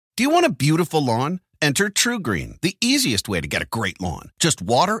Do you want a beautiful lawn? Enter TruGreen, the easiest way to get a great lawn. Just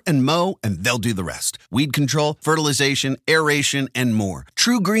water and mow, and they'll do the rest. Weed control, fertilization, aeration, and more.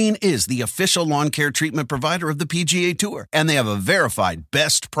 TruGreen is the official lawn care treatment provider of the PGA Tour, and they have a verified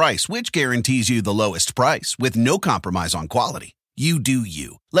best price, which guarantees you the lowest price with no compromise on quality. You do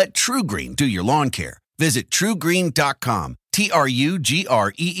you. Let TruGreen do your lawn care. Visit TruGreen.com,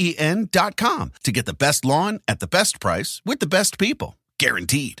 TruGreen.com, to get the best lawn at the best price with the best people.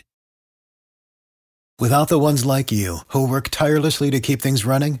 Guaranteed. Without the ones like you, who work tirelessly to keep things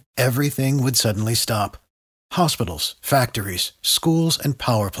running, everything would suddenly stop. Hospitals, factories, schools, and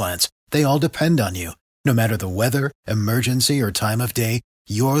power plants, they all depend on you. No matter the weather, emergency, or time of day,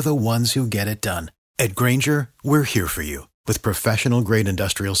 you're the ones who get it done. At Grainger, we're here for you with professional-grade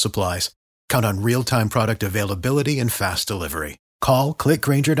industrial supplies. Count on real-time product availability and fast delivery. Call, click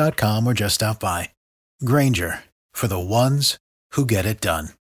Grainger.com, or just stop by. Grainger, for the ones who get it done.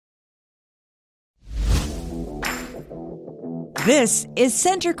 This is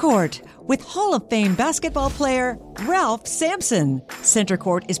Center Court with Hall of Fame basketball player Ralph Sampson. Center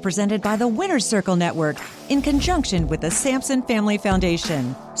Court is presented by the Winner's Circle Network in conjunction with the Sampson Family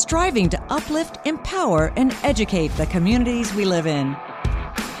Foundation, striving to uplift, empower, and educate the communities we live in.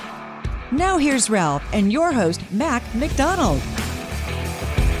 Now here's Ralph and your host, Mac McDonald.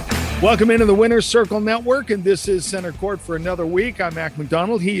 Welcome into the Winner's Circle Network, and this is Center Court for another week. I'm Mac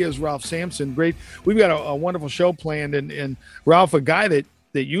McDonald. He is Ralph Sampson. Great. We've got a wonderful show planned, and Ralph, a guy that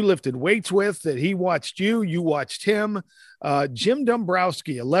you lifted weights with, that he watched you watched him. Jim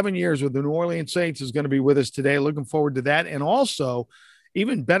Dombrowski, 11 years with the New Orleans Saints, is going to be with us today. Looking forward to that. And also,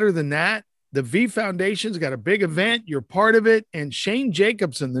 even better than that, the V Foundation's got a big event. You're part of it. And Shane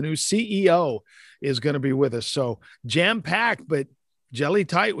Jacobson, the new CEO, is going to be with us. So jam-packed, but jelly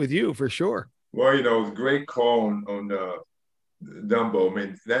tight with you for sure. Well, it was a great call on Dumbo. I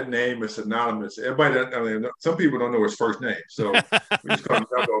mean, that name is synonymous. Some people don't know his first name, so we just call him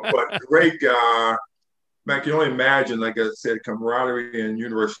Dumbo. But great guy. Mac, you only imagine, like I said, camaraderie in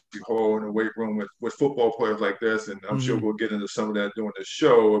University Hall in the weight room with football players like this. And I'm sure we'll get into some of that during the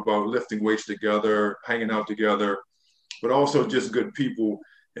show about lifting weights together, hanging out together, but also just good people.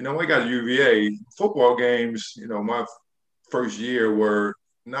 And then when I got to UVA, football games, my first year were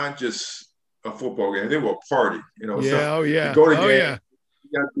not just a football game; they were a party. You go to game,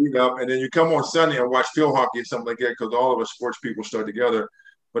 you got beat up, and then you come on Sunday and watch field hockey or something like that because all of us sports people start together.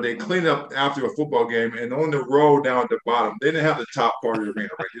 But they clean up after a football game, and on the road down at the bottom, they didn't have the top part of the arena,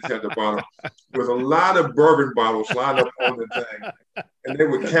 right? They just had the bottom with a lot of bourbon bottles lined up on the thing. And they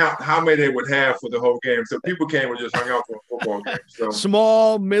would count how many they would have for the whole game. So people came and just hung out for a football game. So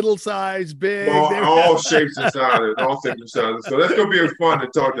small, middle-sized, big. All shapes and sizes, all shapes and sizes. So that's going to be fun to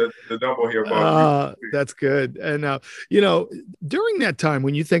talk to Dumbo here about. That's good. And, during that time,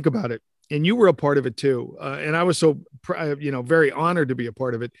 when you think about it, and you were a part of it too, and I was so, very honored to be a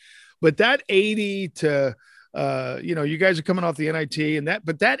part of it. But that 80 to, you guys are coming off the NIT,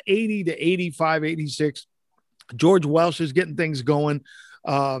 but that 80 to 85, 86, George Welsh is getting things going.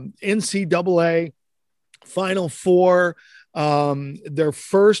 NCAA Final Four, their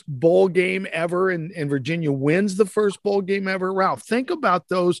first bowl game ever, and Virginia wins the first bowl game ever. Ralph, think about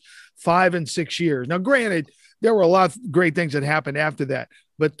those 5 and 6 years. Now, granted, there were a lot of great things that happened after that,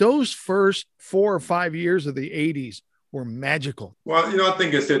 but those first 4 or 5 years of the 80s were magical. Well, I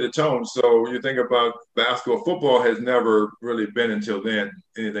think it set the tone. So you think about basketball, football has never really been until then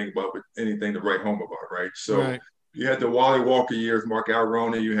anything to write home about, right? So You had the Wally Walker years, Mark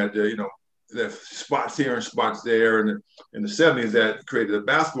Alroney, you had the spots here and spots there, and in the 70s that created the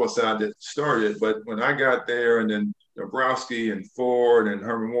basketball side that started. But when I got there, and then Dombrowski and Ford and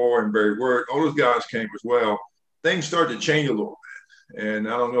Herman Moore and Barry Word, all those guys came as well, things started to change a little bit. And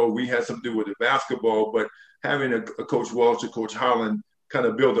I don't know, we had something to do with the basketball, but having a Coach Welch and Coach Holland kind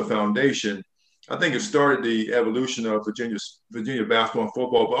of build a foundation, I think it started the evolution of Virginia basketball and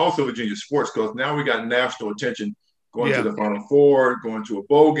football, but also Virginia sports, because now we got national attention going to the Final Four, going to a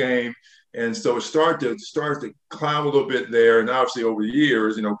bowl game. And so it started to climb a little bit there. And obviously over the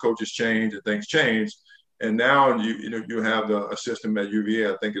years, coaches change and things change. And now you have a system at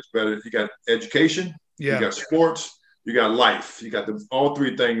UVA. I think it's better. You got education, you got sports, you got life. You got all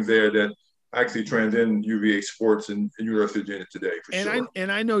three things there that actually transcend UVA sports and University of Virginia today, for sure.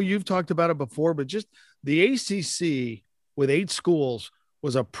 And I know you've talked about it before, but just the ACC with 8 schools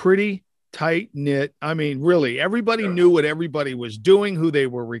was a pretty tight knit. I mean, really, everybody knew what everybody was doing, who they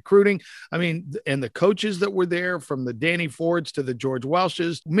were recruiting. I mean, and the coaches that were there, from the Danny Fords to the George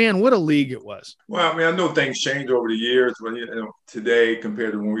Welsh's, man, what a league it was. Well, I mean, I know things change over the years, but today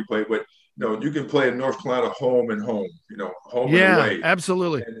compared to when we played, but you can play in North Carolina home and home, home and away. Yeah,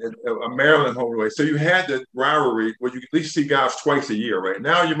 absolutely. And Maryland home and away. So you had the rivalry where you could at least see guys twice a year, right?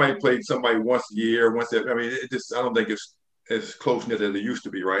 Now you might play somebody once a year, I don't think it's as close-knit as it used to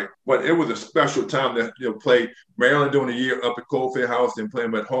be, right? But it was a special time to play Maryland during the year up at Coalfield House and play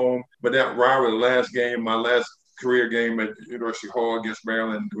them at home. But that rivalry, the last game, my last career game at University Hall against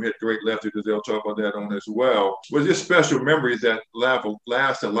Maryland, we had great lefties, they'll talk about that on as well, was just special memories that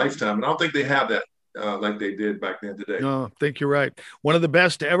last a lifetime. And I don't think they have that like they did back then today. No, I think you're right. One of the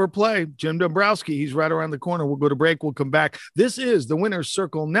best to ever play, Jim Dombrowski. He's right around the corner. We'll go to break. We'll come back. This is the Winner's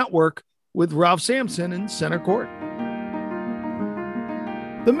Circle Network with Ralph Sampson in center court.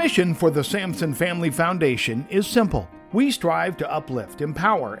 The mission for the Sampson Family Foundation is simple. We strive to uplift,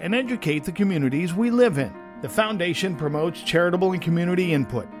 empower, and educate the communities we live in. The foundation promotes charitable and community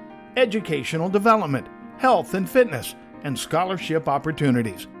input, educational development, health and fitness, and scholarship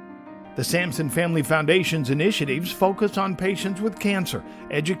opportunities. The Sampson Family Foundation's initiatives focus on patients with cancer,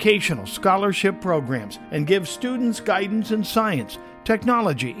 educational scholarship programs, and give students guidance in science,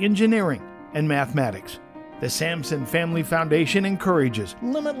 technology, engineering, and mathematics. The Sampson Family Foundation encourages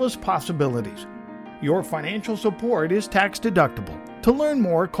limitless possibilities. Your financial support is tax deductible. To learn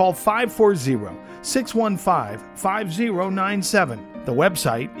more, call 540-615-5097. The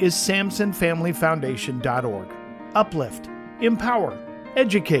website is samsonfamilyfoundation.org. Uplift, empower,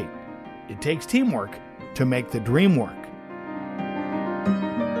 educate. It takes teamwork to make the dream work.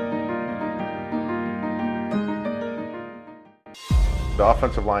 The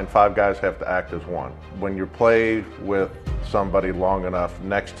offensive line, 5 guys have to act as one. When you play with somebody long enough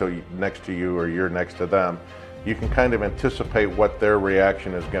next to you or you're next to them, you can kind of anticipate what their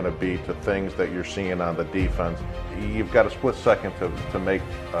reaction is going to be to things that you're seeing on the defense. You've got a split second to make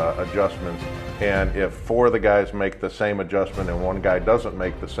adjustments, and if 4 of the guys make the same adjustment and 1 guy doesn't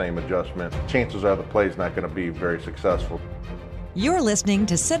make the same adjustment, chances are the play's not going to be very successful. You're listening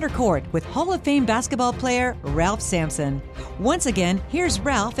to Center Court with Hall of Fame basketball player Ralph Sampson. Once again, here's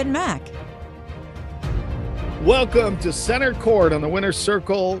Ralph and Mac. Welcome to Center Court on the Winner's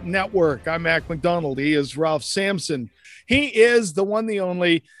Circle Network. I'm Mac McDonald. He is Ralph Sampson. He is the one, the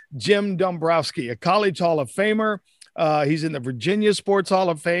only Jim Dombrowski, a college Hall of Famer. He's in the Virginia Sports Hall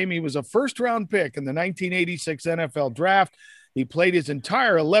of Fame. He was a first-round pick in the 1986 NFL Draft. He played his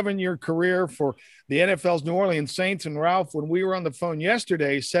entire 11-year career for the NFL's New Orleans Saints. And Ralph, when we were on the phone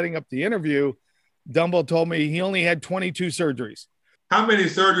yesterday setting up the interview, Dumbo told me he only had 22 surgeries. How many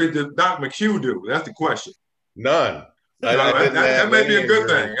surgeries did Doc McHugh do? That's the question. None. That may be a good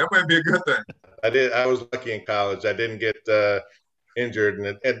thing. That might be a good thing. I was lucky in college. I didn't get injured,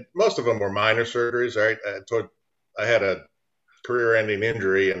 and most of them were minor surgeries. Right. I had a career-ending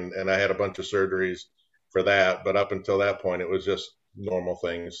injury, and I had a bunch of surgeries for that. But up until that point, it was just normal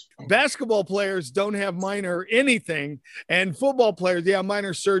things. Basketball players don't have minor anything, and football players,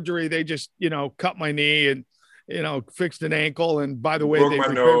 minor surgery. They just, cut my knee and, fixed an ankle. And by the way, broke my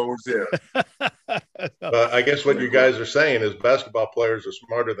nose. Yeah. I guess what you guys are saying is basketball players are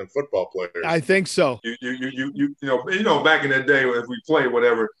smarter than football players. I think so. Back in the day, if we played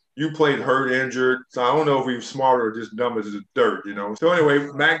whatever, you played hurt, injured. So I don't know if we were smarter or just dumb as dirt. So anyway,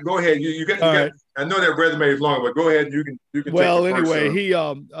 Mac, go ahead. You got. Right. I know that resume is long, but go ahead. You can. Well, take anyway,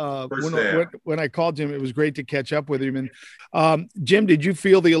 first, when I called him, it was great to catch up with him. And Jim, did you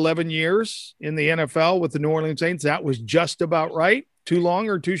feel the 11 years in the NFL with the New Orleans Saints that was just about right? Too long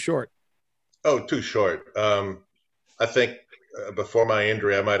or too short? Oh, too short. I think before my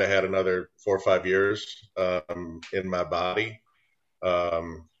injury, I might have had another 4 or 5 years in my body.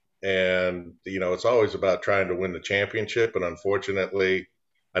 And, it's always about trying to win the championship. And unfortunately,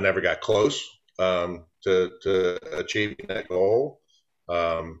 I never got close to achieving that goal.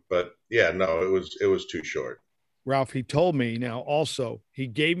 But yeah, no, it was too short. Ralph, he told me now also, he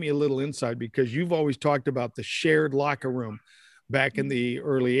gave me a little insight because you've always talked about the shared locker room back in the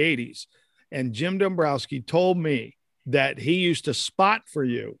early 80s. And Jim Dombrowski told me that he used to spot for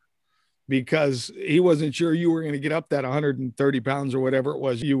you because he wasn't sure you were going to get up that 130 pounds or whatever it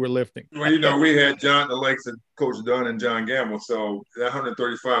was you were lifting. Well, we had John the Lakes and Coach Dunn and John Gamble. So that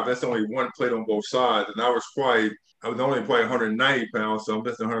 135, that's only one plate on both sides. And I was only probably 190 pounds, so I'm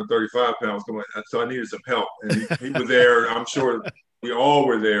missing 135 pounds. So I needed some help. And he was there. I'm sure we all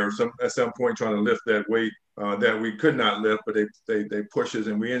were there at some point trying to lift that weight that we could not lift, but they pushed us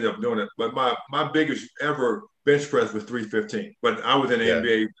and we ended up doing it. But my biggest ever bench press was 315. But I was in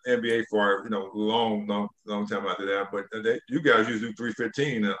the NBA for long time after that. But you guys used to do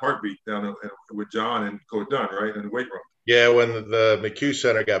 315 in a heartbeat down with John and Coach Dunn, right, in the weight room. Yeah, when the McHugh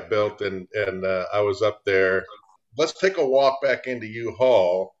Center got built and I was up there, let's take a walk back into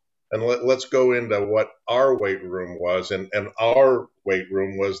U-Hall. And let's go into what our weight room was. And our weight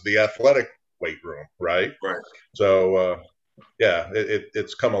room was the athletic weight room, right? Right. So,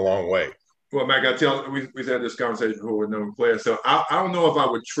 it's come a long way. Well, Mac, we've had this conversation before with no players. So I don't know if I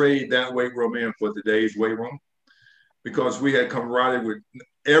would trade that weight room in for today's weight room, because we had camaraderie with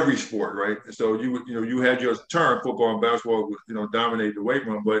every sport, right? So you had your turn, football and basketball, dominate the weight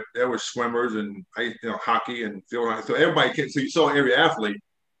room, but there was swimmers and hockey and field hockey. So so you saw every athlete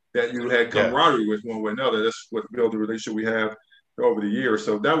that you had camaraderie with one way or another. That's what built the relationship we have over the years.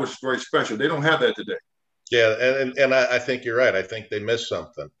 So that was very special. They don't have that today. Yeah, and I think you're right. I think they missed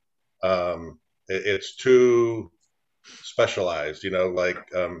something. It's too specialized,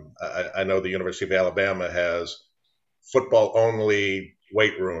 I know the University of Alabama has football only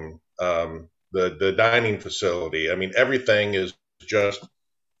weight room, the dining facility. I mean, everything is just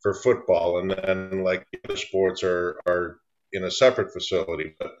for football, and then like the other sports are in a separate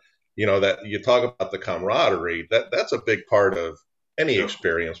facility. But that you talk about the camaraderie, that's a big part of any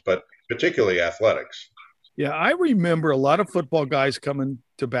experience, but particularly athletics. Yeah, I remember a lot of football guys coming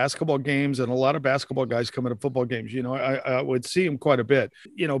to basketball games and a lot of basketball guys coming to football games. I would see them quite a bit.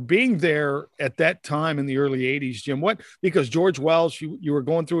 Being there at that time in the early 80s, Jim, because George Welsh, you were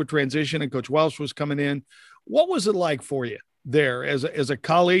going through a transition and Coach Welsh was coming in. What was it like for you there as a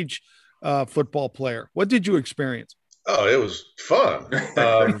college football player? What did you experience? Oh, it was fun.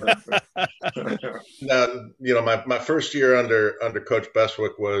 Now, my first year under Coach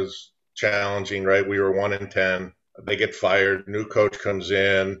Bestwick was challenging, right? We were 1-10. They get fired. New coach comes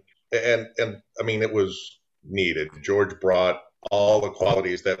in, and I mean, it was needed. George brought all the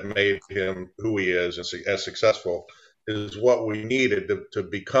qualities that made him who he is and as successful is what we needed to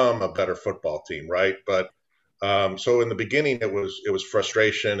become a better football team, right? But so in the beginning, it was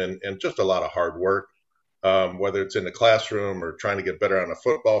frustration and just a lot of hard work, whether it's in the classroom or trying to get better on a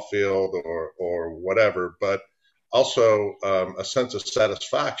football field or whatever. But also a sense of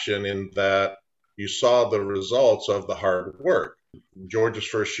satisfaction in that you saw the results of the hard work. George's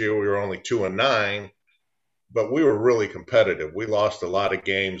first year, we were only 2-9, but we were really competitive. We lost a lot of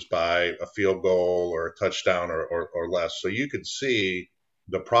games by a field goal or a touchdown or less. So you could see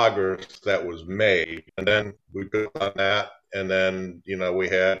the progress that was made. And then we built on that. And then, we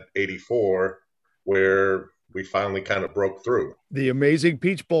had 84 where we finally kind of broke through. The amazing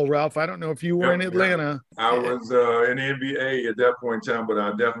Peach Bowl, Ralph. I don't know if you were in Atlanta. I was in the NBA at that point in time, but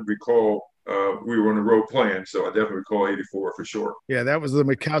I definitely recall we were on the road playing, so I definitely recall 84 for sure. Yeah, that was the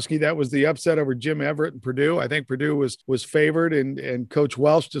Mikowski. That was the upset over Jim Everett and Purdue. I think Purdue was favored, and Coach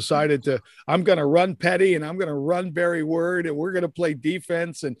Welsh decided I'm going to run Petty and I'm going to run Barry Word, and we're going to play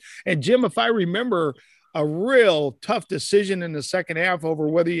defense. And Jim, if I remember, a real tough decision in the second half over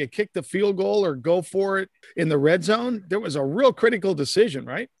whether you kick the field goal or go for it in the red zone. There was a real critical decision,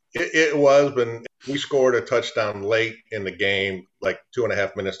 right? It was, but we scored a touchdown late in the game, like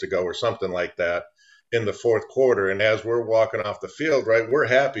 2.5 minutes to go or something like that in the fourth quarter. And as we're walking off the field, right, we're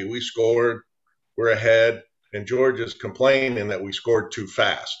happy. We scored, we're ahead, and George is complaining that we scored too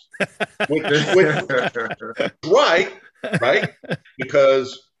fast. Right?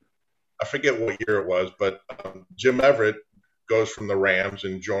 Because I forget what year it was, but Jim Everett goes from the Rams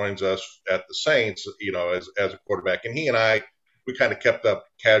and joins us at the Saints, as a quarterback. And he and I, we kind of kept up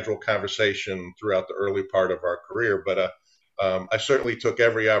casual conversation throughout the early part of our career. But I certainly took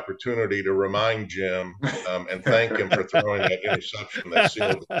every opportunity to remind Jim and thank him for throwing that interception that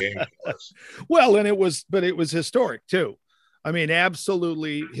sealed the game for us. Well, and it was historic too. I mean,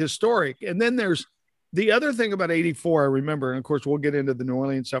 absolutely historic. And then there's the other thing about 84, I remember, and of course we'll get into the New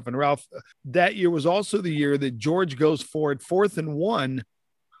Orleans stuff, and Ralph, that year was also the year that George goes for it 4th and 1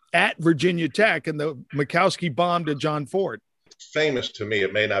 at Virginia Tech, and the Mikowski bomb to John Ford. Famous to me.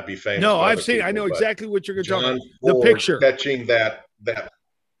 It may not be famous. No, I've seen. I know exactly what you're going to talk about. The picture catching that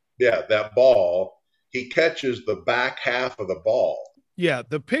ball. He catches the back half of the ball. Yeah,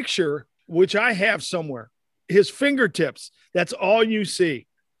 the picture, which I have somewhere, his fingertips. That's all you see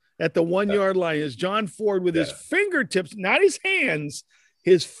at the 1 yard line is John Ford with his fingertips, not his hands,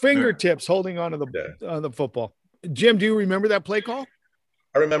 his fingertips holding onto the football. Jim, do you remember that play call?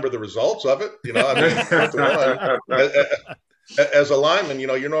 I remember the results of it. As a lineman,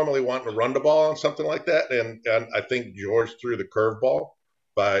 you're normally wanting to run the ball on something like that. And I think George threw the curveball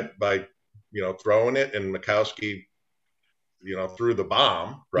by throwing it, and Mikowski, threw the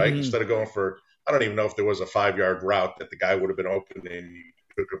bomb, right? Mm-hmm. Instead of going for, I don't even know if there was a 5-yard route that the guy would have been open and you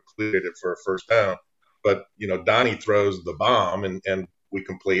could have completed it for a first down. But, Donnie throws the bomb and we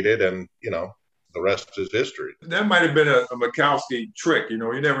completed, and, the rest is history. That might have been a Mikowski trick. You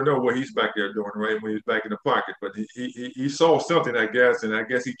never know what he's back there doing, right, when he's back in the pocket. But he saw something, I guess, and I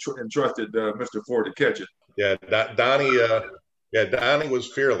guess he entrusted Mr. Ford to catch it. Yeah, Donnie was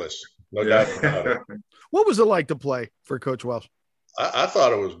fearless. No doubt about it. What was it like to play for Coach Welsh? I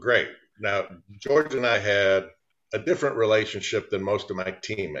thought it was great. Now, George and I had a different relationship than most of my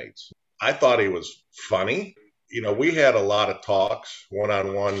teammates. I thought he was funny. We had a lot of talks,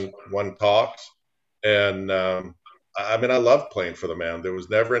 one-on-one talks. And, I loved playing for the man. There was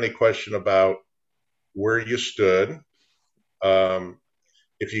never any question about where you stood.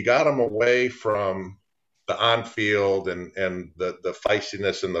 If you got him away from the on-field and the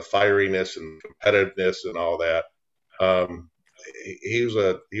feistiness and the fieriness and competitiveness and all that, he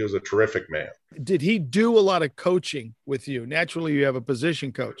was a terrific man. Did he do a lot of coaching with you? Naturally, you have a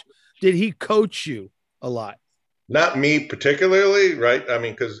position coach. Did he coach you a lot? Not me particularly, right?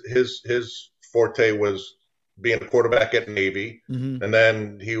 Because his forte was being a quarterback at Navy, and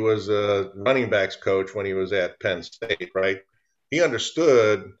then he was a running backs coach when he was at Penn State, right? He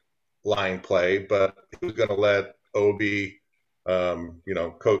understood line play, but he was going to let Obi,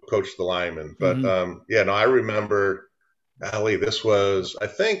 coach the linemen. But I remember, Ali, this was, I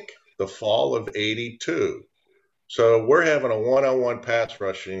think, the fall of '82. So we're having a one-on-one pass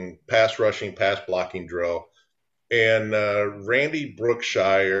blocking drill. And Randy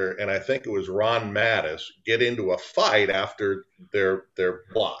Brookshire and I think it was Ron Mattis get into a fight after their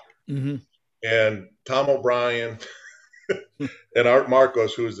block. And Tom O'Brien and Art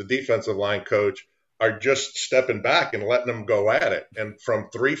Marcos, who is the defensive line coach, are just stepping back and letting them go at it. And from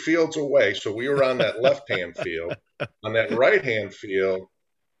 3 fields away, so we were on that left-hand field. On that right-hand field,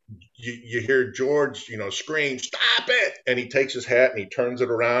 you hear George, scream, "Stop it!" And he takes his hat and he turns it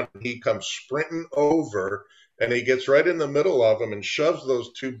around and he comes sprinting over and he gets right in the middle of them and shoves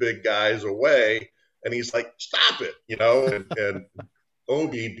those 2 big guys away. And he's like, "Stop it!" And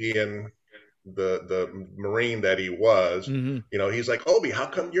Obi, being the Marine that he was, he's like, "Obi, how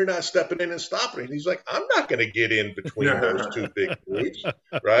come you're not stepping in and stopping it?" And he's like, "I'm not going to get in between those 2 big groups,"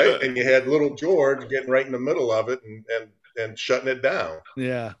 right? And you had little George getting right in the middle of it and shutting it down.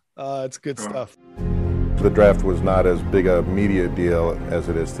 Yeah, it's good stuff. The draft was not as big a media deal as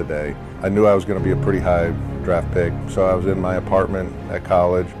it is today. I knew I was going to be a pretty high draft pick, so I was in my apartment at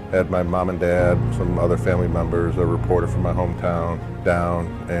college, had my mom and dad, some other family members, a reporter from my hometown down,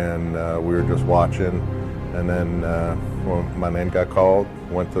 and we were just watching. And then when my name got called,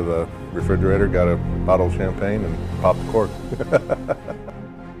 went to the refrigerator, got a bottle of champagne, and popped the cork.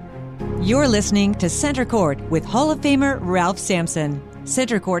 You're listening to Center Court with Hall of Famer Ralph Sampson.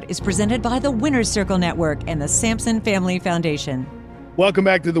 Center Court is presented by the Winner's Circle Network and the Sampson Family Foundation. Welcome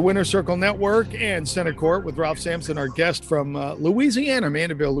back to the Winner's Circle Network and Center Court with Ralph Sampson. Our guest from Louisiana,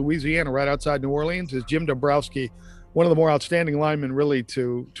 Mandeville, Louisiana, right outside New Orleans, is Jim Dombrowski, one of the more outstanding linemen really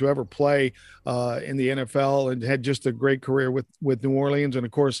to ever play in the NFL, and had just a great career with New Orleans. And,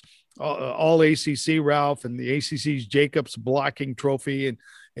 of course, all ACC, Ralph, and the ACC's Jacobs blocking trophy in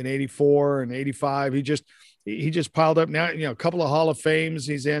 84 and 85. He just piled up now, a couple of Hall of Fames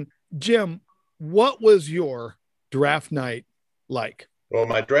he's in. Jim, what was your draft night like? Well,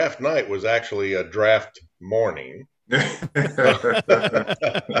 my draft night was actually a draft morning.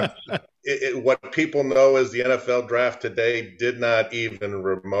 What people know as the NFL draft today did not even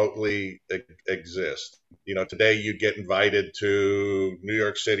remotely exist. Today you get invited to New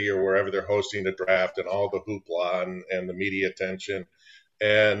York City or wherever they're hosting the draft and all the hoopla and the media attention.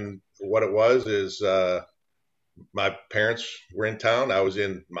 And what it was is my parents were in town. I was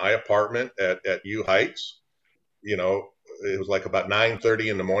in my apartment at U Heights. It was like about 9:30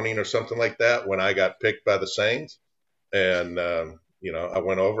 in the morning or something like that when I got picked by the Saints. And, I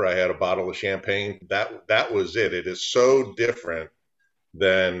went over, I had a bottle of champagne. That was it. It is so different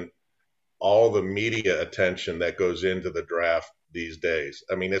than all the media attention that goes into the draft these days.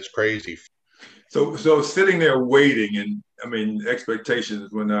 It's crazy. So sitting there waiting, and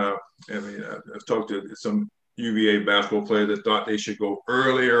expectations when I've talked to some UVA basketball players that thought they should go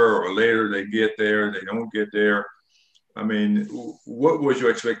earlier or later. They get there, they don't get there. What was your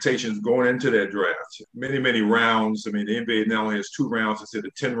expectations going into that draft? Many, many rounds. The NBA now only has 2 rounds instead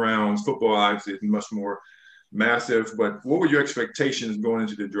of 10 rounds. Football obviously is much more massive. But what were your expectations going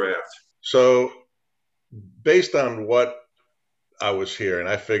into the draft? So based on what I was hearing,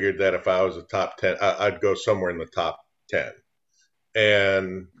 I figured that if I was a top 10, I'd go somewhere in the top 10.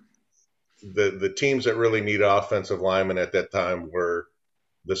 And the teams that really needed offensive linemen at that time were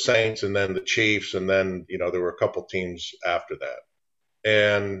the Saints and then the Chiefs. And then, there were a couple teams after that.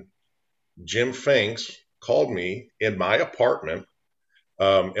 And Jim Finks called me in my apartment,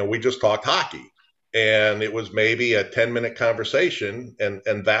 and we just talked hockey. And it was maybe a 10-minute conversation,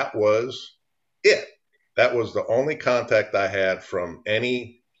 and that was it. That was the only contact I had from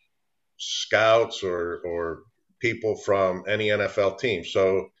any scouts or people from any NFL team.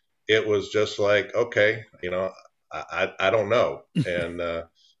 So it was just like, okay, I don't know. And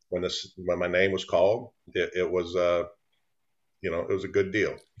when my name was called, it was it was a good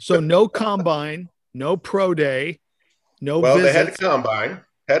deal. So no combine, no pro day, no visits. They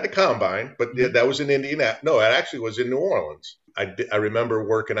had the combine, but that was in Indianapolis. No, it actually was in New Orleans. I remember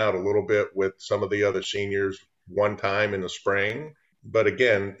working out a little bit with some of the other seniors one time in the spring. But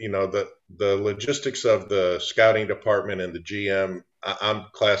again, the logistics of the scouting department and the GM, I'm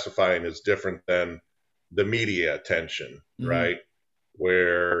classifying as different than the media attention, right?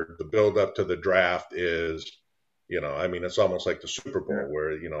 Where the build up to the draft is, it's almost like the Super Bowl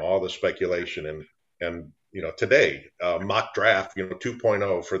where, all the speculation and today, mock draft,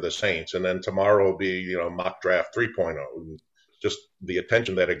 2.0 for the Saints. And then tomorrow will be, mock draft 3.0. Just the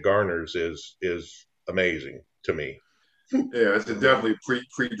attention that it garners is amazing to me. Yeah, it's definitely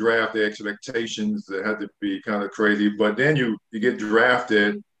pre-draft expectations that had to be kind of crazy. But then you get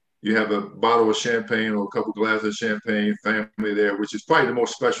drafted, you have a bottle of champagne or a couple glasses of champagne, family there, which is probably the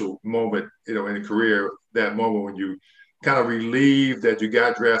most special moment, in a career, that moment when you kind of relieved that you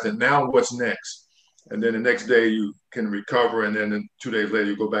got drafted. Now what's next? And then the next day you can recover, and then 2 days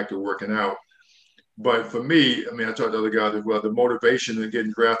later you go back to working out. But for me, I talked to other guys as well, the motivation of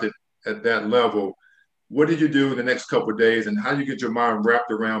getting drafted at that level. What did you do the next couple of days, and how do you get your mind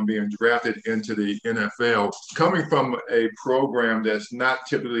wrapped around being drafted into the NFL, coming from a program that's not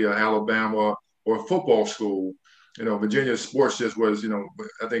typically an Alabama or a football school? Virginia sports just was,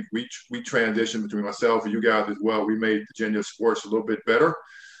 I think we transitioned between myself and you guys as well. We made Virginia sports a little bit better.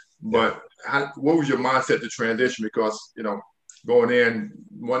 But what was your mindset to transition? Because, going in,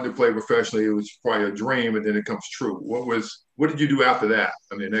 wanting to play professionally, it was probably a dream, and then it comes true. What did you do after that?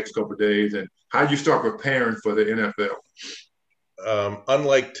 The next couple of days, and how did you start preparing for the NFL?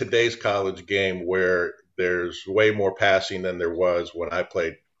 Unlike today's college game, where there's way more passing than there was when I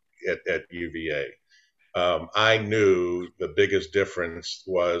played at UVA, I knew the biggest difference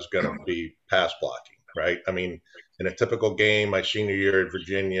was going to be pass blocking, right? In a typical game, my senior year at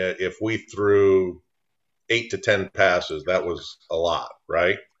Virginia, if we threw 8 to 10 passes, that was a lot,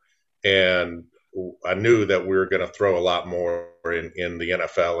 right? And I knew that we were going to throw a lot more in the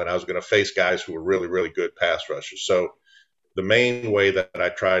NFL, and I was going to face guys who were really, really good pass rushers. So the main way that I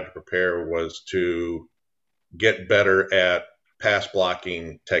tried to prepare was to get better at pass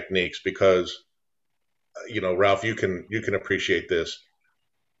blocking techniques because, Ralph, you can appreciate this.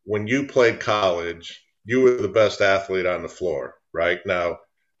 When you played college, you were the best athlete on the floor, right? Now,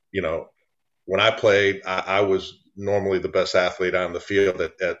 when I played, I was normally the best athlete on the field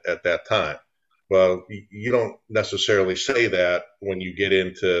at that time. Well, you don't necessarily say that when you get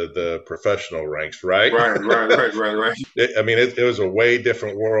into the professional ranks, right? Right. It was a way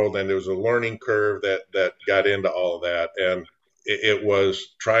different world, and there was a learning curve that got into all of that. And it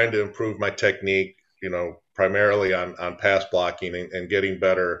was trying to improve my technique, primarily on pass blocking and getting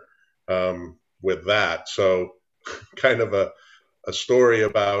better with that. So kind of a story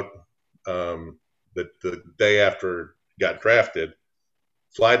about the day after got drafted,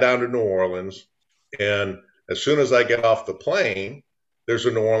 fly down to New Orleans. And as soon as I get off the plane, there's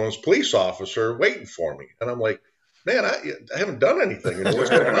a New Orleans police officer waiting for me. And I'm like, man, I haven't done anything. What's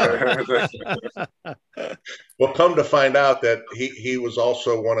going on? Well, come to find out that he was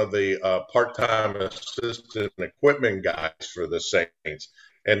also one of the part-time assistant equipment guys for the Saints.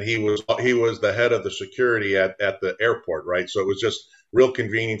 And he was the head of the security at the airport, right? So it was just real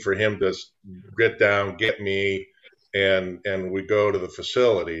convenient for him to get down, get me, and we go to the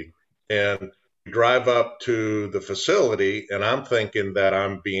facility. And drive up to the facility, and I'm thinking that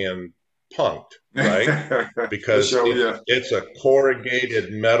I'm being punked, right? Because it's a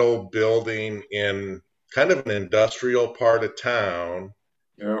corrugated metal building in kind of an industrial part of town.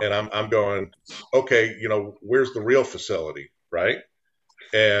 Yeah. And I'm going, okay, where's the real facility, right?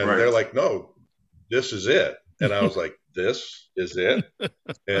 And they're like, no, this is it. And I was like, this is it?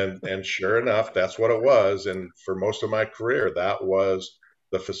 And sure enough, that's what it was. And for most of my career, that was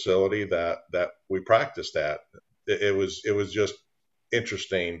the facility that we practiced at. It was just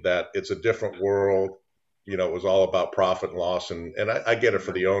interesting that it's a different world. It was all about profit and loss, and I get it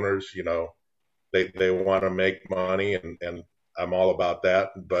for the owners. They want to make money, and I'm all about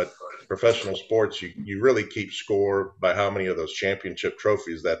that. But professional sports, you really keep score by how many of those championship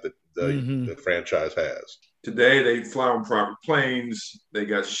trophies that the franchise has. Today they fly on private planes. They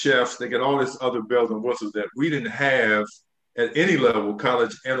got chefs. They got all this other bells and whistles that we didn't have at any level,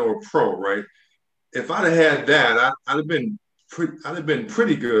 college and or pro, right? if I'd have had that, I'd have been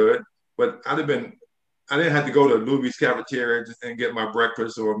pretty good. But I didn't have to go to Louis cafeteria and get my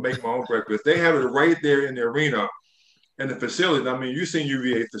breakfast or make my own breakfast. They have it right there in the arena and the facilities. I mean, you've seen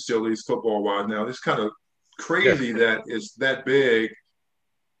UVA facilities football wise now. It's kind of crazy that it's that big,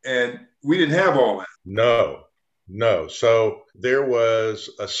 and we didn't have all that. No. So there was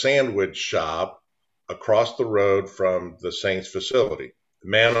a sandwich shop across the road from the Saints facility,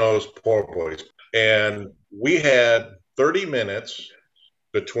 Mano's Poor Boys. And we had 30 minutes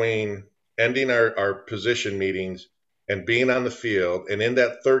between ending our position meetings and being on the field. And in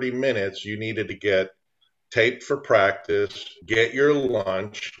that 30 minutes, you needed to get taped for practice, get your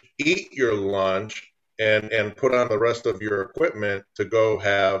lunch, eat your lunch, and put on the rest of your equipment to go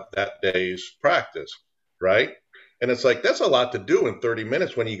have that day's practice, right? And it's like, that's a lot to do in 30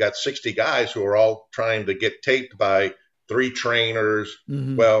 minutes when you got 60 guys who are all trying to get taped by 3 trainers.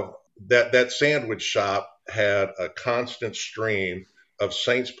 Mm-hmm. Well, that sandwich shop had a constant stream of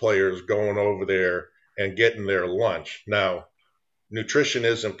Saints players going over there and getting their lunch. Now, nutrition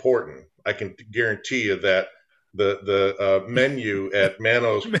is important. I can guarantee you that the menu at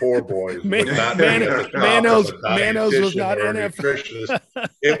Mano's Poor Boys was not Mano's was not NFL.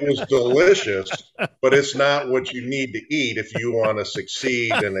 It was delicious, but it's not what you need to eat if you want to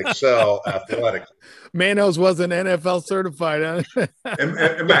succeed and excel athletically. Mano's wasn't NFL certified, huh?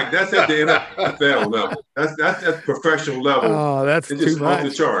 and Mac, that's at the NFL level. That's professional level. Oh, that's it's just too much. Off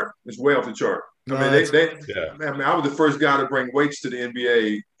the chart. It's way off the chart. I mean, I was the first guy to bring weights to the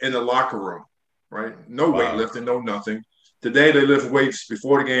NBA in the locker room. Right? No weightlifting, no nothing. Today they lift weights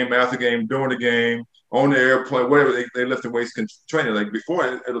before the game, after the game, during the game, on the airplane, whatever they lift the weights training. Like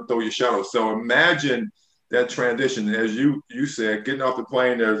before, it'll throw you shadow. So imagine that transition, as you said, getting off the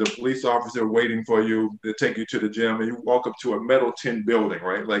plane. There's a police officer waiting for you to take you to the gym, and you walk up to a metal tin building,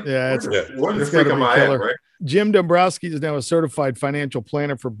 right? Like, what the freak am I at, right? Jim Dombrowski is now a certified financial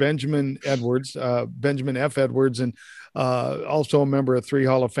planner for Benjamin F. Edwards, and also a member of 3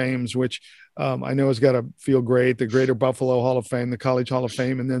 Hall of Fames, which I know has got to feel great. The Greater Buffalo Hall of Fame, the College Hall of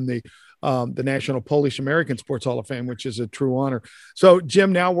Fame, and then the National Polish American Sports Hall of Fame, which is a true honor. So,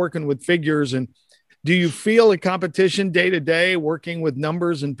 Jim, now working with figures, and do you feel a competition day to day working with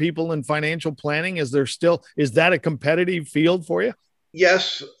numbers and people in financial planning? Is that a competitive field for you?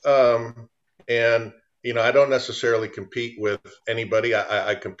 Yes. And, I don't necessarily compete with anybody.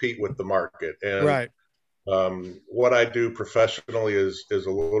 I compete with the market. And right. What I do professionally is a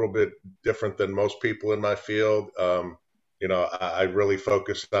little bit different than most people in my field. I really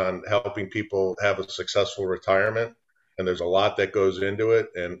focus on helping people have a successful retirement, and there's a lot that goes into it,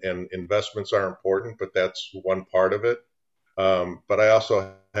 and investments are important, but that's one part of it. But I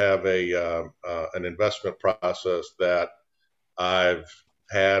also have an investment process that I've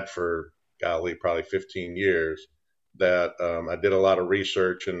had for, probably 15 years. That I did a lot of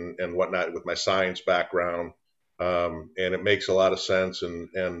research and whatnot with my science background, and it makes a lot of sense. And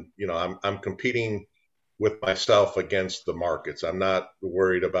I'm competing with myself against the markets. I'm not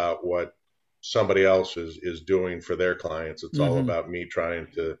worried about what somebody else is doing for their clients. It's all about me trying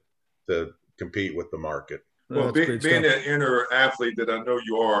to compete with the market. Well, being an inner athlete that I know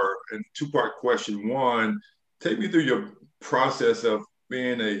you are, and 2-part question. One, take me through your process of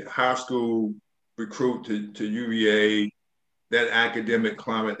being a high school recruit to UVA, that academic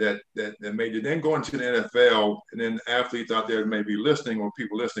climate that made you then go into the NFL, and then athletes out there may be listening or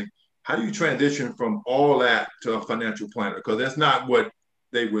people listening. How do you transition from all that to a financial planner? Because that's not what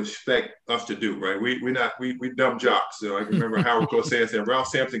they would expect us to do, right? We dumb jocks. So I can remember Howard Cosell said Ralph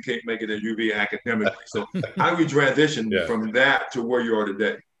Sampson can't make it at UVA academically. So how do we transition from that to where you are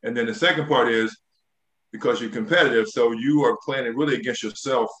today? And then the second part is, because you're competitive, so you are planning really against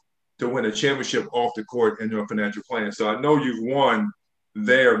yourself to win a championship off the court in your financial planning. So I know you've won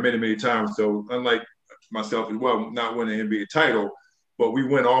there many, many times. So unlike myself as well, not winning an NBA title, but we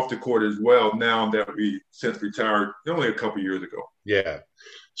went off the court as well now that we since retired only a couple years ago. Yeah.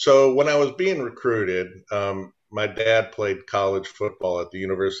 So when I was being recruited, my dad played college football at the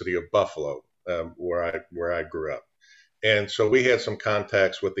University of Buffalo, where I grew up. And so we had some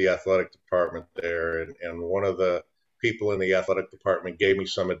contacts with the athletic department there. And one of the people in the athletic department gave me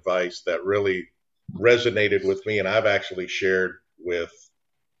some advice that really resonated with me. And I've actually shared with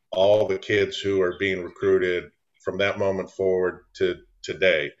all the kids who are being recruited from that moment forward to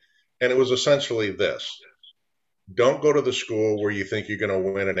today. And it was essentially this: don't go to the school where you think you're going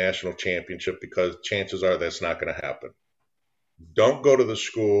to win a national championship, because chances are that's not going to happen. Don't go to the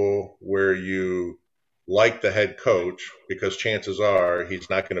school where you like the head coach, because chances are he's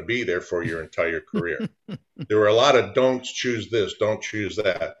not going to be there for your entire career. There were a lot of don'ts. Choose this, don't choose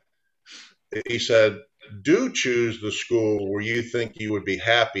that. he said, do choose the school where you think you would be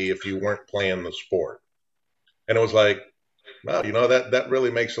happy if you weren't playing the sport. And it was like, wow, that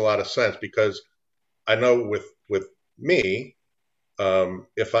really makes a lot of sense, because I know with me,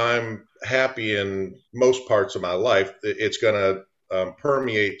 if I'm happy in most parts of my life, it's going to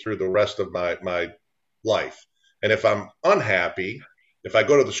permeate through the rest of my life. And if I'm unhappy, if I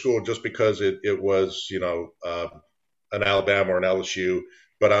go to the school just because it was, an Alabama or an LSU,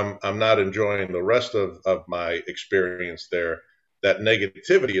 but I'm not enjoying the rest of my experience there, that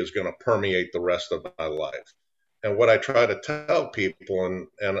negativity is going to permeate the rest of my life. And what I try to tell people,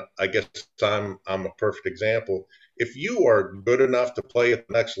 and I guess I'm a perfect example, if you are good enough to play at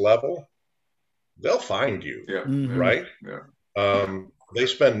the next level, they'll find you, right? Yeah. They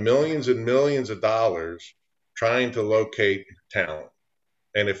spend millions and millions of dollars trying to locate talent.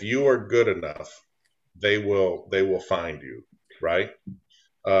 And if you are good enough, they will find you, right?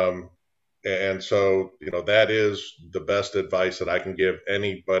 And so, that is the best advice that I can give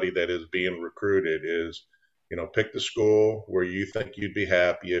anybody that is being recruited is, pick the school where you think you'd be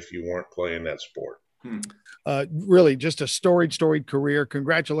happy if you weren't playing that sport. Really just a storied career.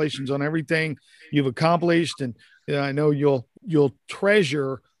 Congratulations on everything you've accomplished. And I know you'll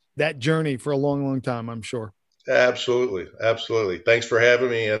treasure that journey for a long, long time, I'm sure. Absolutely. Absolutely. Thanks for having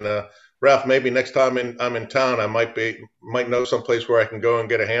me. And, Ralph, maybe next time I'm in town, I might know someplace where I can go and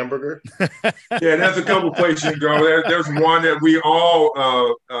get a hamburger. Yeah, there's a couple places you can go. There's one that we all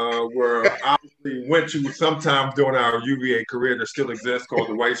obviously went to sometime during our UVA career that still exists, called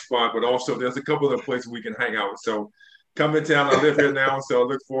the White Spot. But also there's a couple of places we can hang out. So come in town. I live here now, so I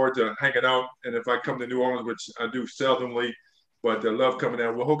look forward to hanging out. And if I come to New Orleans, which I do seldomly, but I love coming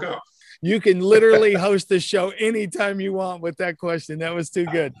down, we'll hook up. You can literally host the show anytime you want with that question. That was too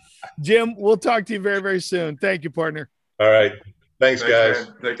good. Jim, we'll talk to you very, very soon. Thank you, partner. All right. Thanks guys.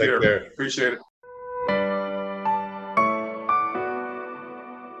 Man. Take care. Appreciate it.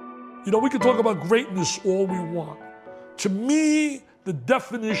 We can talk about greatness all we want. To me, the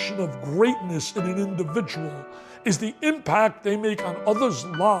definition of greatness in an individual is the impact they make on others'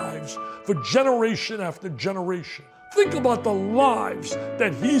 lives for generation after generation. Think about the lives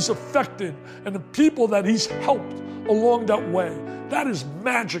that he's affected and the people that he's helped along that way. That is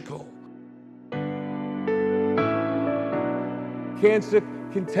magical. Cancer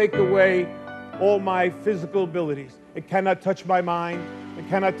can take away all my physical abilities. It cannot touch my mind, it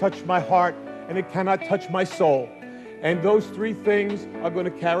cannot touch my heart, and it cannot touch my soul. And those three things are going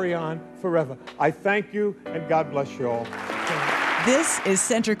to carry on forever. I thank you, and God bless you all. This is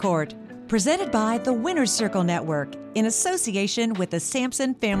Center Court, presented by the Winner's Circle Network in association with the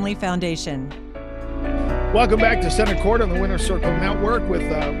Sampson Family Foundation. Welcome back to Center Court on the Winner's Circle Network with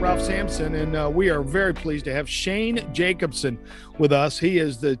Ralph Sampson, and we are very pleased to have Shane Jacobson with us. He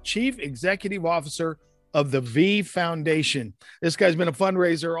is the Chief Executive Officer of the V Foundation. This guy's been a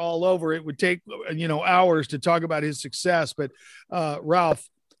fundraiser all over. It would take, hours to talk about his success, but Ralph,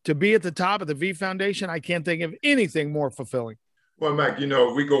 to be at the top of the V Foundation, I can't think of anything more fulfilling. Well, Mac,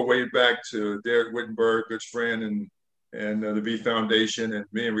 we go way back to Derek Wittenberg, good friend, and the V Foundation, and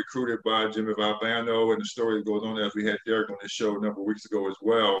being recruited by Jimmy Valvano, and the story that goes on as we had Derek on this show a number of weeks ago as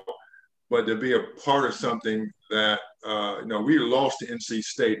well. But to be a part of something that, we lost to NC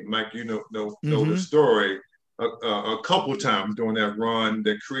State. Mike, know the story a couple of times during that run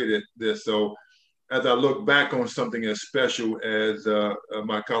that created this. So as I look back on something as special as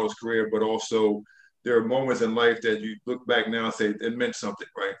my college career, but also there are moments in life that you look back now and say it meant something,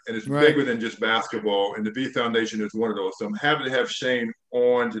 right? And it's bigger than just basketball. And the V Foundation is one of those. So I'm happy to have Shane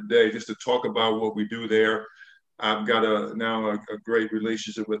on today just to talk about what we do there. I've got now a great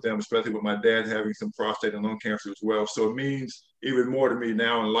relationship with them, especially with my dad having some prostate and lung cancer as well. So it means even more to me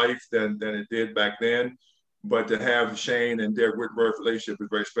now in life than it did back then. But to have Shane and Derek Whitberg relationship is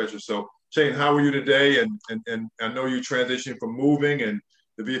very special. So Shane, how are you today? And I know you transitioned from moving and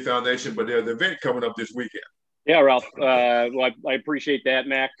the V Foundation, but there's an event coming up this weekend. Yeah, Ralph. I appreciate that,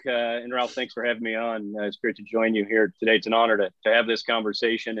 Mac. And Ralph, thanks for having me on. It's great to join you here today. It's an honor to have this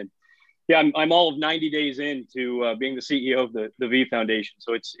conversation. And yeah, I'm all of 90 days into being the CEO of the V Foundation.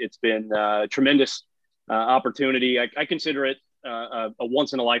 So it's been a tremendous opportunity. I consider it a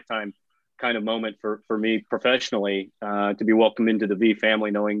once in a lifetime kind of moment for me professionally to be welcomed into the V family,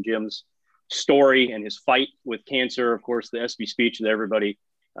 knowing Jim's story and his fight with cancer. Of course, the SB speech that everybody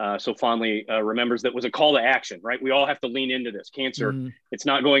so fondly remembers, that was a call to action, right? We all have to lean into this. Cancer, it's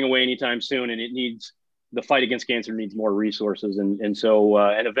not going away anytime soon, and the fight against cancer needs more resources. And so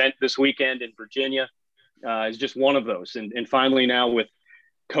an event this weekend in Virginia is just one of those. And finally now with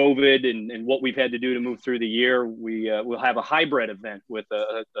COVID and what we've had to do to move through the year, we'll have a hybrid event with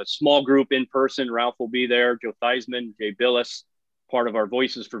a small group in person. Ralph will be there, Joe Theismann, Jay Billis, part of our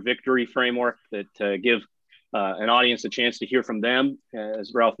Voices for Victory framework that give an audience a chance to hear from them.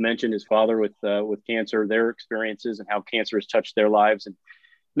 As Ralph mentioned, his father with cancer, their experiences and how cancer has touched their lives, and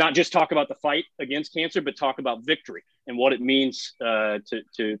not just talk about the fight against cancer, but talk about victory and what it means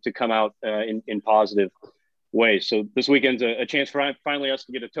to come out in positive ways. So this weekend's a chance for finally us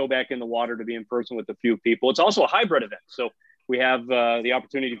to get a toe back in the water, to be in person with a few people. It's also a hybrid event, so we have the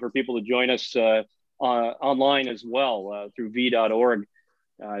opportunity for people to join us online as well through v.org.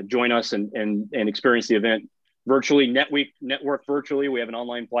 Join us and experience the event virtually, network virtually. We have an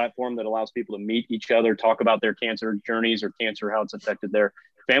online platform that allows people to meet each other, talk about their cancer journeys or cancer, how it's affected their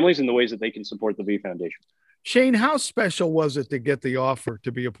families, and the ways that they can support the V Foundation. Shane, how special was it to get the offer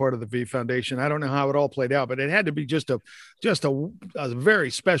to be a part of the V Foundation? I don't know how it all played out, but it had to be just a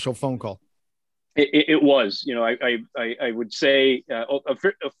very special phone call. It was, I would say a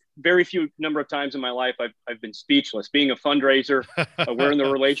very few number of times in my life, I've been speechless. Being a fundraiser, we're in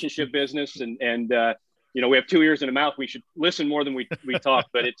the relationship business, and we have 2 ears and a mouth. We should listen more than we talk,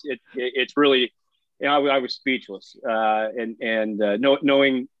 but it's really, I was speechless. Knowing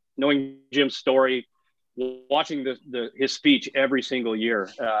Jim's story, watching his speech every single year,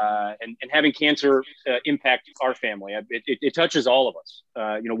 and having cancer impact our family, it touches all of us.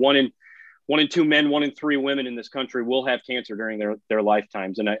 One in two men, 1 in 3 women in this country will have cancer during their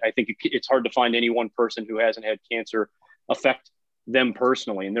lifetimes. And I think it's hard to find any one person who hasn't had cancer affect them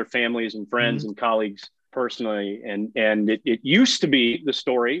personally and their families and friends and colleagues personally. And it used to be the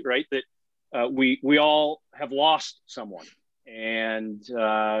story, right, that we all have lost someone. And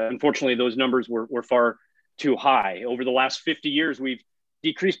unfortunately, those numbers were far too high. Over the last 50 years, we've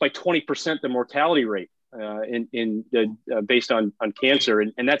decreased by 20% the mortality rate based on cancer.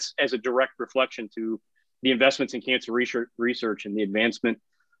 And that's as a direct reflection to the investments in cancer research and the advancement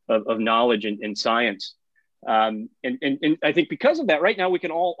of knowledge and science. And I think because of that, right now, we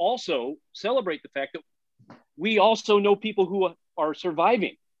can all also celebrate the fact that we also know people who are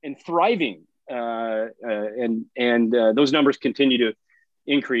surviving and thriving. And those numbers continue to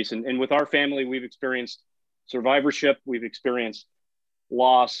increase. And with our family, we've experienced survivorship, we've experienced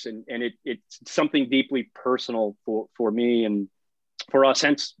loss, and it's something deeply personal for me and for us.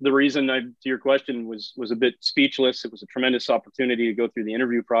 Hence the reason to your question was a bit speechless. It was a tremendous opportunity to go through the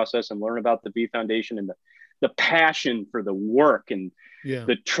interview process and learn about the V Foundation and the passion for the work and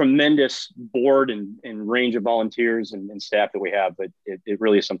the tremendous board and range of volunteers and staff that we have. But it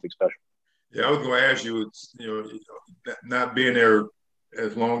really is something special. Yeah, I was going to ask you, not being there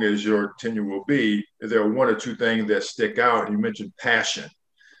as long as your tenure will be, is there one or two things that stick out? You mentioned passion.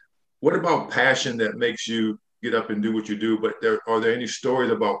 What about passion that makes you get up and do what you do? But are there any stories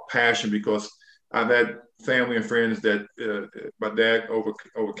about passion? Because I've had family and friends that my dad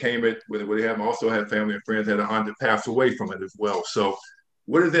overcame it. They have also had family and friends that are on to pass away from it as well. So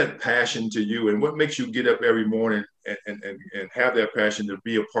what is that passion to you, and what makes you get up every morning and have that passion to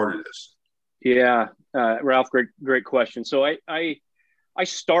be a part of this? Yeah, Ralph, great question. So I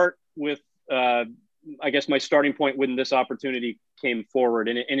start with, I guess my starting point when this opportunity came forward,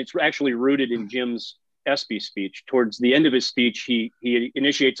 and it's actually rooted in Jim's ESPY speech. Towards the end of his speech, he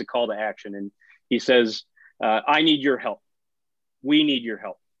initiates a call to action, and he says, I need your help. We need your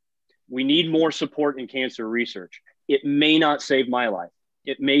help. We need more support in cancer research. It may not save my life.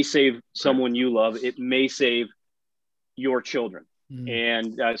 It may save someone you love. It may save your children.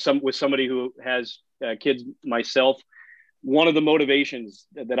 And with somebody who has kids myself, one of the motivations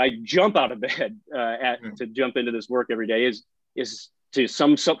that I jump out of bed to jump into this work every day is to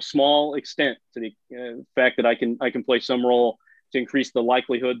some small extent to the fact that I can play some role to increase the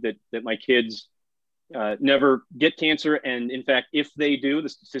likelihood that my kids never get cancer. And in fact, if they do, the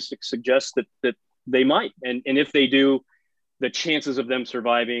statistics suggest that they might. And if they do, the chances of them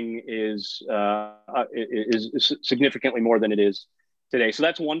surviving is significantly more than it is today. So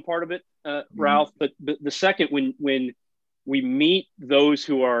that's one part of it, Ralph. But the second, when we meet those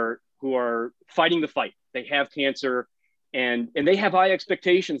who are fighting the fight, they have cancer, and they have high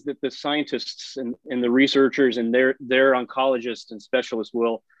expectations that the scientists and the researchers and their oncologists and specialists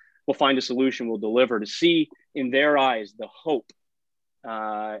will find a solution, will deliver. To see in their eyes the hope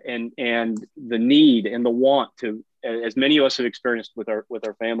and the need and the want to, as many of us have experienced with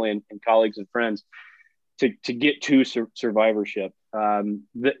our family and colleagues and friends, to get to survivorship.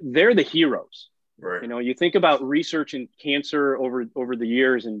 They're the heroes. Right. You think about research in cancer over the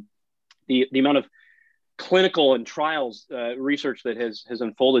years and the amount of clinical and trials research that has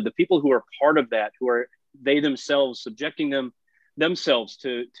unfolded. The people who are part of that, who are they themselves subjecting themselves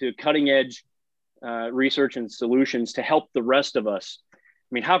to cutting edge research and solutions to help the rest of us. I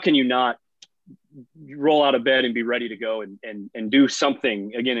mean, how can you not roll out of bed and be ready to go and do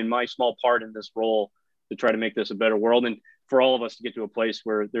something, again, in my small part in this role, to try to make this a better world, and for all of us to get to a place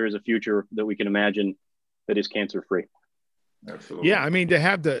where there is a future that we can imagine that is cancer free. Absolutely. Yeah, I mean, to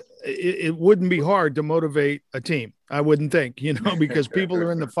have it wouldn't be hard to motivate a team, I wouldn't think, because people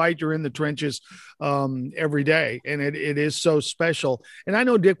are in the fight, you're in the trenches every day, and it is so special. And I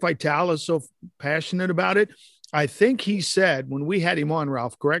know Dick Vitale is so passionate about it. I think he said when we had him on,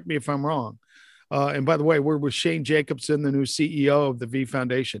 Ralph, correct me if I'm wrong, and by the way, we're with Shane Jacobson, the new CEO of the V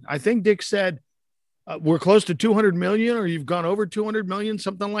Foundation. I think Dick said, we're close to 200 million, or you've gone over 200 million,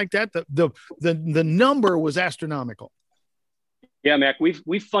 something like that. The number was astronomical. Yeah, Mac,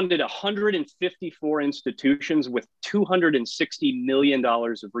 we've funded 154 institutions with $260 million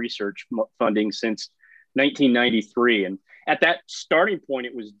of research funding since 1993. And at that starting point,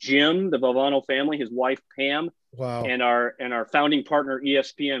 it was Jim, the Valvano family, his wife, Pam, wow, and our founding partner,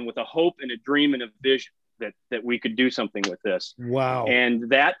 ESPN, with a hope and a dream and a vision that we could do something with this. Wow.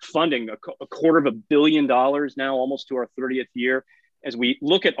 And that funding, a $250 million now, almost to our 30th year, as we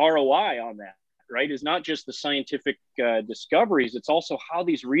look at ROI on that, right, is not just the scientific discoveries, it's also how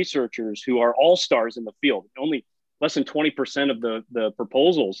these researchers who are all stars in the field, only less than 20% of the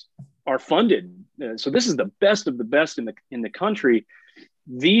proposals are funded. So this is the best of the best in the country.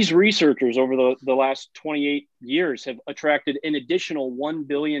 These researchers over the last 28 years have attracted an additional $1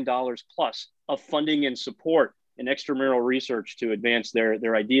 billion plus of funding and support and extramural research to advance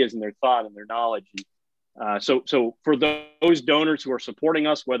their ideas and their thought and their knowledge. So for those donors who are supporting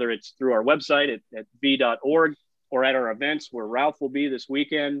us, whether it's through our website at v.org or at our events where Ralph will be this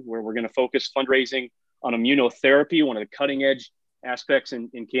weekend, where we're going to focus fundraising on immunotherapy, one of the cutting edge aspects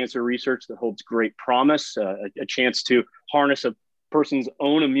in cancer research that holds great promise, a chance to harness a person's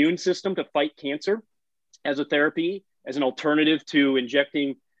own immune system to fight cancer as a therapy, as an alternative to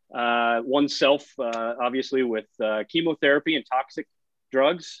injecting oneself, obviously with chemotherapy and toxic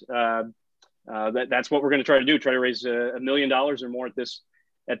drugs. That's what we're going to try to do. Try to raise $1 million or more at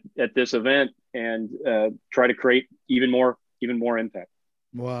this event, and try to create even more impact.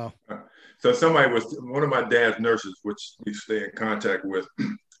 Wow. So one of my dad's nurses, which we stay in contact with,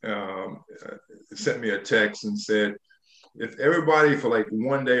 sent me a text and said, if everybody for like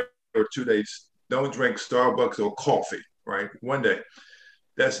 1 day or 2 days don't drink Starbucks or coffee, right? 1 day.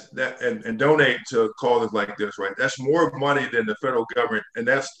 And donate to causes like this, right? That's more money than the federal government, and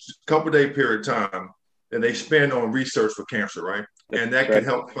that's a couple day period of time that they spend on research for cancer, right? And that could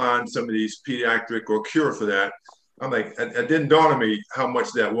help find some of these pediatric or cure for that. I'm like, it didn't dawn on me how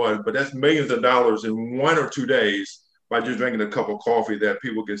much that was, but that's millions of dollars in 1 or 2 days by just drinking a cup of coffee that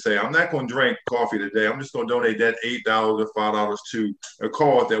people can say, I'm not going to drink coffee today. I'm just going to donate that $8 or $5 to a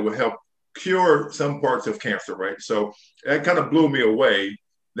cause that will help cure some parts of cancer, right? So that kind of blew me away,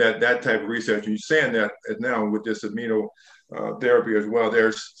 that type of research. You're saying that now with this immunotherapy as well,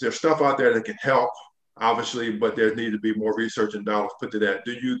 there's stuff out there that can help, obviously, but there needs to be more research and dollars put to that.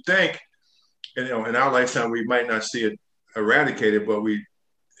 Do you think, in our lifetime, we might not see it eradicated, but we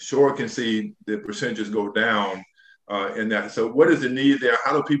sure can see the percentages go down in that? So what is the need there?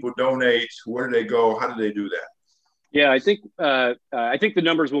 How do people donate? Where do they go? How do they do that? Yeah, I think the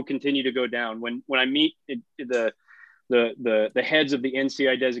numbers will continue to go down. When I meet the heads of the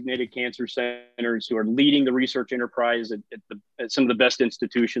NCI designated cancer centers who are leading the research enterprise at some of the best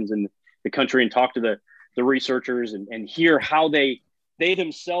institutions in the country, and talk to the researchers and hear how they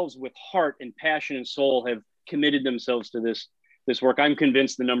themselves, with heart and passion and soul, have committed themselves to this work, I'm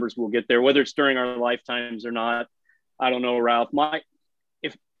convinced the numbers will get there, whether it's during our lifetimes or not. I don't know, Ralph.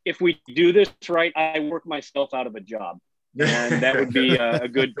 If we do this right, I work myself out of a job, and that would be a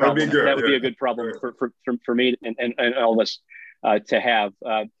good problem. That would be a good problem for me and all of us to have.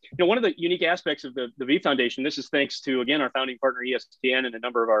 One of the unique aspects of the V Foundation, this is thanks to, again, our founding partner, ESPN, and a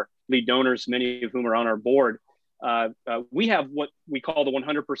number of our lead donors, many of whom are on our board. We have what we call the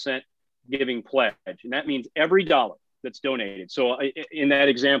 100% giving pledge. And that means every dollar that's donated. So in that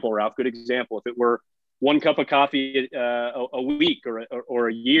example, Ralph, good example, if it were 1 cup of coffee a week or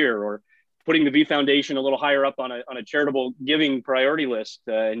a year, or putting the V Foundation a little higher up on a charitable giving priority list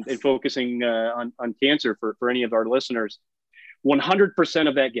and focusing on cancer for any of our listeners, 100%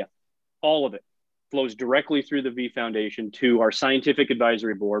 of that gift, all of it, flows directly through the V Foundation to our scientific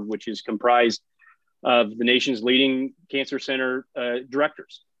advisory board, which is comprised of the nation's leading cancer center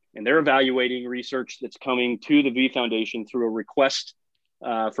directors. And they're evaluating research that's coming to the V Foundation through a request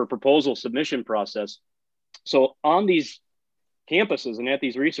for proposal submission process. So on these campuses and at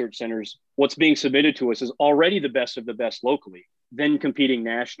these research centers, what's being submitted to us is already the best of the best locally. then competing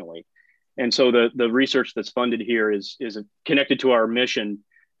nationally. And so the research that's funded here is connected to our mission,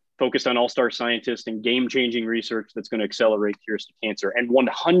 focused on all-star scientists and game-changing research that's going to accelerate cures to cancer. And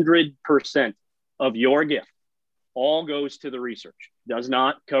 100% of your gift all goes to the research, does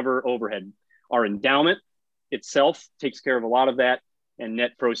not cover overhead. Our endowment itself takes care of a lot of that, and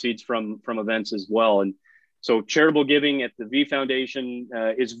net proceeds from events as well. And so charitable giving at the V Foundation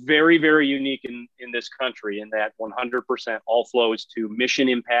is very, very unique in this country, in that 100% all flows to mission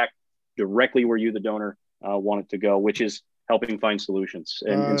impact directly where you, the donor, want it to go, which is helping find solutions.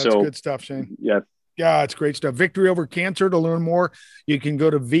 And that's so good stuff, Shane. Yeah. Yeah, it's great stuff. Victory Over Cancer. To learn more, you can go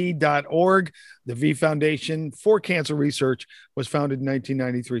to V.org. The V Foundation for Cancer Research was founded in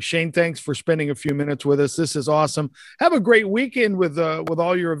 1993. Shane, thanks for spending a few minutes with us. This is awesome. Have a great weekend with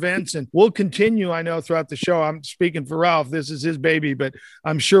all your events, and we'll continue, I know, throughout the show. I'm speaking for Ralph. This is his baby, but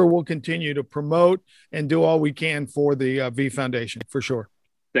I'm sure we'll continue to promote and do all we can for the V Foundation, for sure.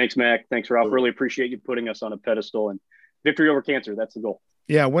 Thanks, Mac. Thanks, Ralph. Really appreciate you putting us on a pedestal, and victory over cancer. That's the goal.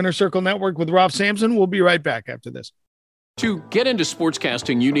 Yeah, Winner Circle Network with Ralph Sampson. We'll be right back after this. To get into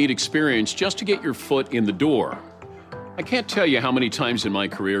sportscasting, you need experience just to get your foot in the door. I can't tell you how many times in my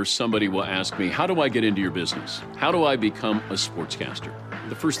career somebody will ask me, how do I get into your business? How do I become a sportscaster?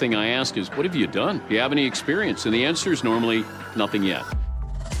 The first thing I ask is, what have you done? Do you have any experience? And the answer is normally nothing yet.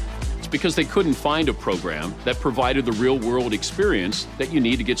 It's because they couldn't find a program that provided the real-world experience that you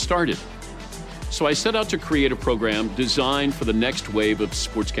need to get started. So I set out to create a program designed for the next wave of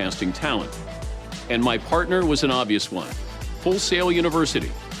sportscasting talent. And my partner was an obvious one. Full Sail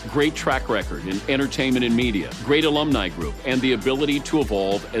University, great track record in entertainment and media, great alumni group, and the ability to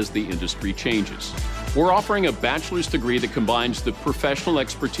evolve as the industry changes. We're offering a bachelor's degree that combines the professional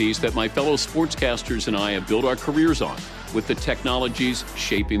expertise that my fellow sportscasters and I have built our careers on with the technologies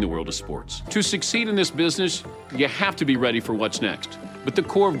shaping the world of sports. To succeed in this business, you have to be ready for what's next. But the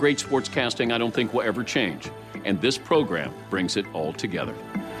core of great sportscasting, I don't think, will ever change. And this program brings it all together.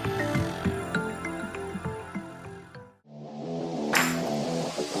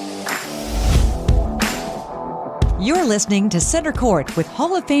 You're listening to Center Court with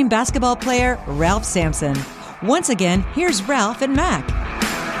Hall of Fame basketball player Ralph Sampson. Once again, here's Ralph and Mac.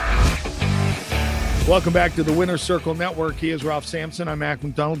 Welcome back to the Winner Circle Network. He is Ralph Sampson. I'm Mac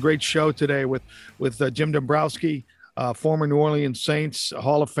McDonald. Great show today with Jim Dombrowski, former New Orleans Saints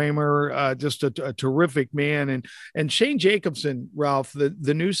Hall of Famer, just a terrific man. And Shane Jacobson, Ralph,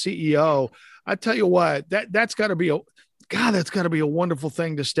 the new CEO. I tell you what, that's got to be a wonderful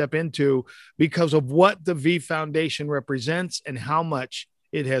thing to step into because of what the V Foundation represents and how much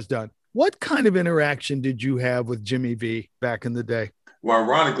it has done. What kind of interaction did you have with Jimmy V back in the day? Well,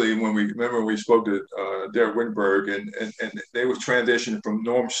 ironically, when we spoke to Derek Wittenberg and they was transitioning from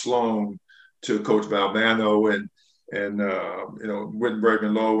Norm Sloan to Coach Valvano and Wittenberg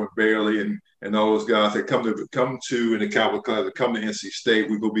and Lowe and Bailey and all those guys that come to in the Cowboy Club, that come to NC State,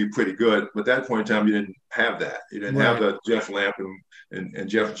 we will be pretty good. But at that point in time, you didn't have that. You didn't have that Jeff Lamp and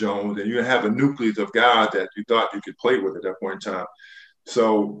Jeff Jones, and you didn't have a nucleus of guys that you thought you could play with at that point in time.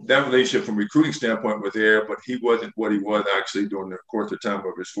 So that relationship from a recruiting standpoint was there, but he wasn't what he was actually during the course of time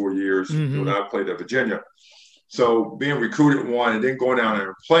of his 4 years when I played at Virginia. So being recruited one and then going down there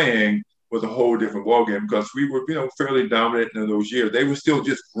and playing was a whole different ballgame because we were, fairly dominant in those years. They were still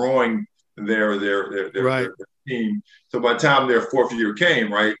just growing their team. So by the time their fourth year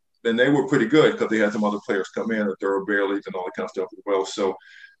came, right, then they were pretty good because they had some other players come in, or Thurl Bailey's and all that kind of stuff as well. So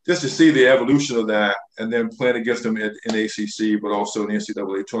just to see the evolution of that and then playing against them in ACC, but also in the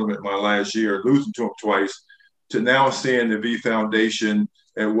NCAA tournament my last year, losing to them twice, to now seeing the V Foundation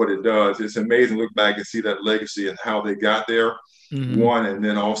and what it does. It's amazing to look back and see that legacy and how they got there, one, and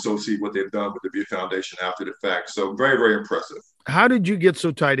then also see what they've done with the V Foundation after the fact. So very, very impressive. How did you get so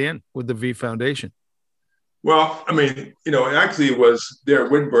tied in with the V Foundation? Well, I mean, actually it was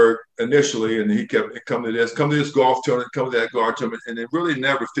Derek Wittenberg initially, and he kept come to this golf tournament, come to that golf tournament, and it really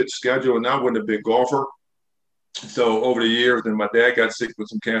never fit schedule, and I wasn't a big golfer. So over the years, and my dad got sick with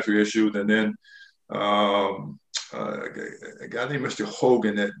some cancer issues, and then a guy named Mr.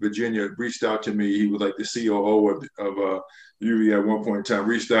 Hogan at Virginia reached out to me. He was like the COO of UV at one point in time,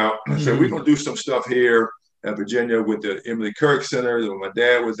 reached out and said, we're going to do some stuff here at Virginia with the Emily Kirk Center, where my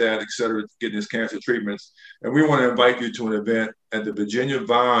dad was at, et cetera, getting his cancer treatments. And we want to invite you to an event at the Virginia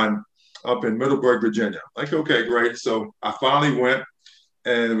Vine up in Middleburg, Virginia. Like, okay, great. So I finally went,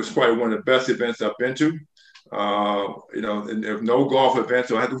 and it was probably one of the best events I've been to. And there's no golf event,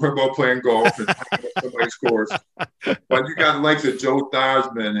 so I had to worry about playing golf and somebody's course. But you got the likes of Joe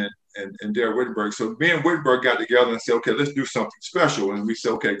Theismann and Derek Wittenberg. So me and Wittenberg got together and said, okay, let's do something special. And we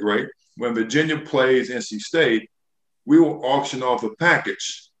said, okay, great. When Virginia plays NC State, we will auction off a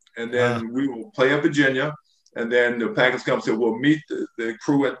package, and then we will play at Virginia, and then the package comes, so we'll meet the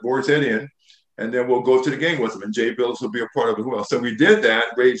crew at Boar's Head Inn, and then we'll go to the game with them, and Jay Billis will be a part of it as well. So we did that,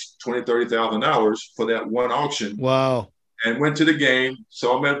 raised $20,000, $30,000 for that one auction. Wow. And went to the game,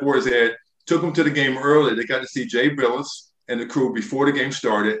 saw them at Boar's Head, took them to the game early. They got to see Jay Billis and the crew before the game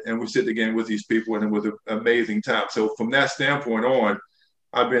started, and we sit the game with these people, and it was an amazing time. So from that standpoint on,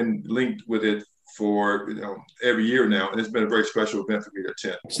 I've been linked with it for every year now, and it's been a very special event for me to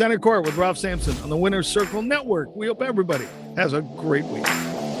attend. Center Court with Ralph Sampson on the Winner's Circle Network. We hope everybody has a great week.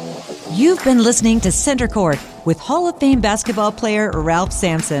 You've been listening to Center Court with Hall of Fame basketball player Ralph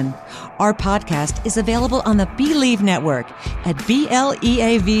Sampson. Our podcast is available on the Believe Network at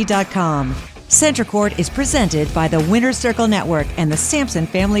BLEAV.com. Center Court is presented by the Winner's Circle Network and the Sampson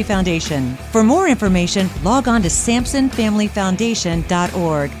Family Foundation. For more information, log on to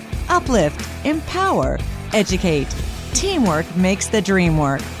SampsonFamilyFoundation.org. Uplift, empower, educate. Teamwork makes the dream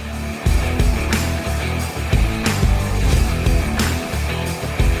work.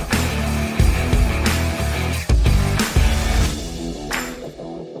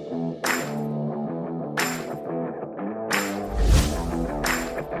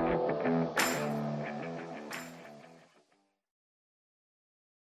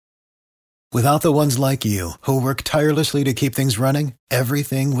 Without the ones like you, who work tirelessly to keep things running,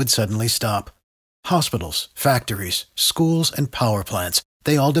 everything would suddenly stop. Hospitals, factories, schools, and power plants,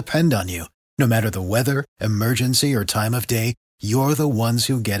 they all depend on you. No matter the weather, emergency, or time of day, you're the ones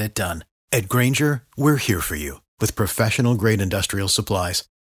who get it done. At Grainger, we're here for you with professional-grade industrial supplies.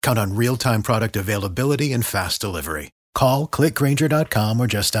 Count on real-time product availability and fast delivery. Call, click Grainger.com, or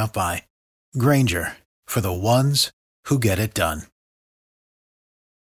just stop by. Grainger, for the ones who get it done.